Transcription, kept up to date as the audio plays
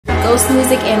Ghost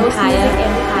Music Empire.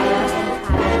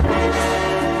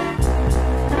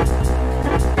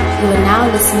 You are now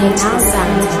listening to the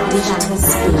sound of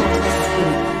DigitalSpook.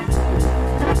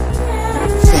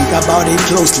 Think about it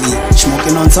closely,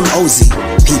 smoking on some OZ.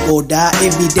 People die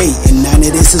every day and none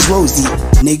of this is rosy.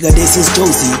 Nigga, this is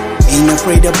Josie. Ain't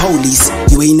afraid of police,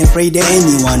 you ain't afraid of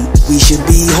anyone. We should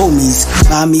be homies,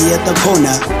 buy me at the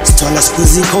corner. Stola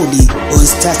squeezy Cody,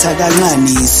 Uztata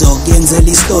Galani, so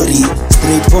Genzeli story.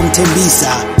 Straight from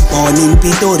Tembisa, born in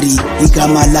Pitori.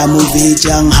 Ikamala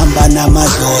Muvejang Hambana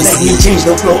Madosi. Let me change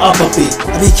the flow up a bit.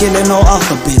 I be killing all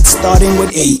alphabets, starting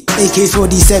with A,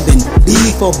 AK-47. B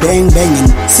for bang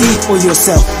banging, C for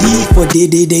yourself, D for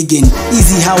diddy digging.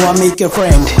 Easy how I make a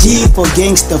friend, G for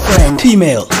gangster friend.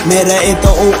 Female, met her at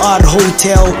the OR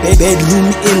hotel,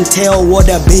 bedroom intel,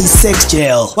 water base sex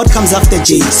jail. What comes after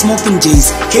J? Smoking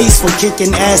J's, case for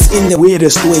kicking ass in the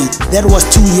weirdest way. That was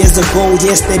 2 years ago,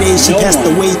 yesterday she passed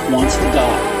away. No one wants to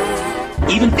die.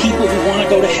 Even people who want to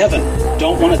go to heaven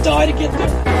don't want to die to get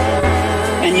there.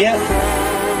 And yet,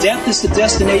 death is the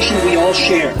destination we all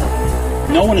share.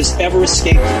 No one has ever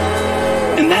escaped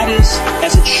it. And that is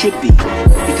as it should be,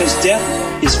 because death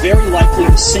is very likely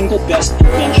the single best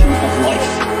invention of life.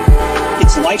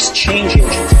 It's life's change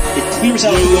agent. It clears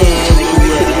out the old to make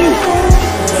way for the new.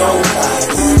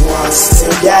 Nobody wants to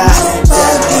die.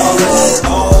 We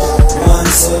all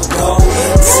want to go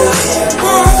into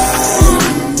heaven.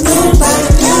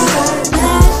 Nobody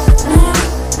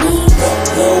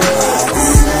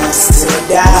wants to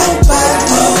die.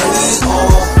 We all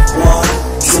want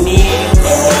to go.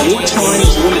 Your time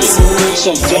is limited,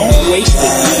 so don't waste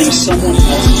it living someone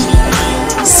else's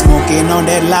life. Smoking on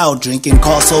that loud, drinking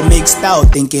so mixed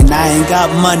out. Thinking I ain't got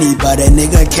money, but a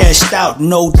nigga cashed out.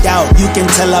 No doubt, you can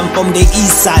tell I'm from the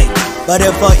east side. But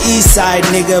if a east side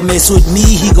nigga mess with me,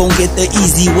 he gon' get the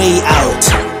easy way out.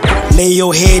 Lay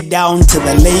your head down to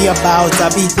the layabouts. I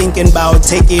be thinking about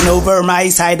taking over my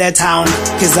side of town,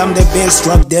 cause I'm the best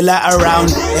drug dealer around.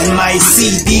 And my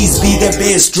CDs be the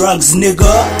best drugs,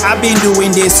 nigga. I've been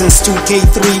doing this since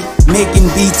 2K3, making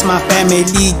beats my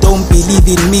family don't believe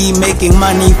in me, making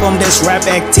money from this rap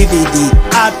activity.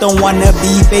 I don't wanna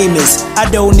be famous, I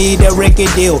don't need a record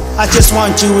deal. I just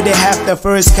want you to have the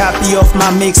first copy of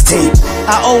my mixtape.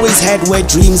 I always had wet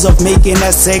dreams of making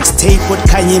a sex tape with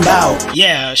Kanye Bao.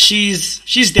 Yeah, she's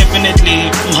definitely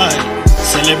my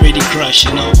celebrity crush,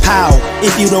 you know. Pow,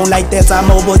 if you don't like that, I'm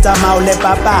over, I'm out, let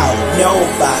pop out.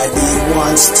 Nobody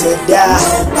wants to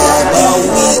die, but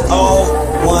we all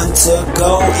want to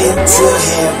go into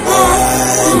heaven.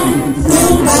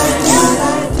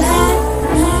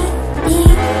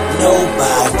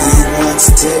 Nobody wants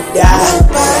to die,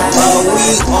 but we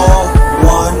all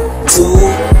want to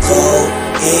go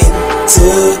into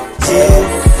heaven.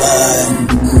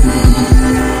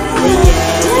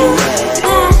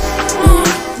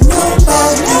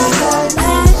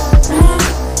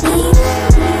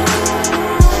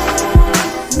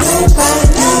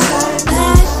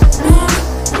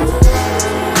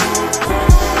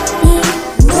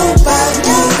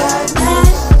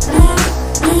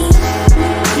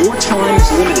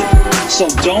 So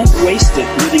don't waste it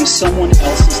living someone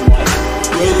else's life.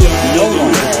 No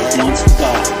one wants to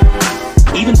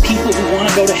die. Even people who want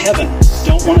to go to heaven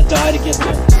don't want to die to get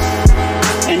there.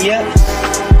 And yet,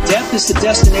 death is the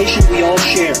destination we all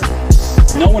share.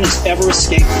 No one has ever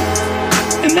escaped it.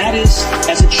 And that is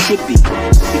as it should be,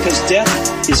 because death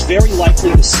is very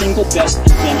likely the single best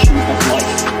invention of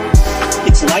life.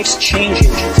 It's life's change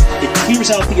agent. It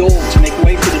clears out the old to make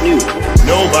way for the new.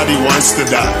 Nobody wants to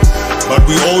die, but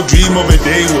we all dream of a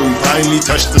day when we finally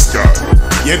touch the sky.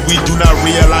 Yet we do not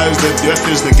realize that death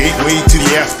is the gateway to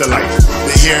the afterlife,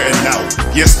 the here and now,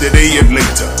 yesterday and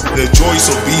later, the choice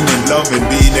of being in love and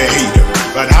being a hater.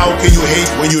 But how can you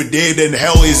hate when you're dead and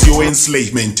hell is your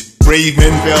enslavement? Brave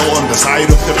men fell on the side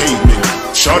of the pavement,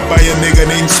 shot by a nigga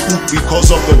named Spook because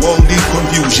of the worldly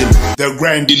confusion, the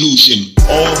grand delusion.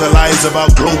 All the lies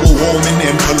about global warming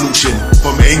and pollution,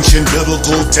 from ancient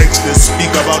biblical texts that speak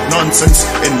about nonsense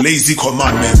and lazy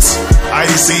commandments. I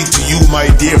say to you, my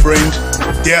dear friend,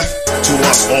 death to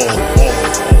us all.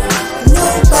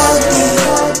 Nobody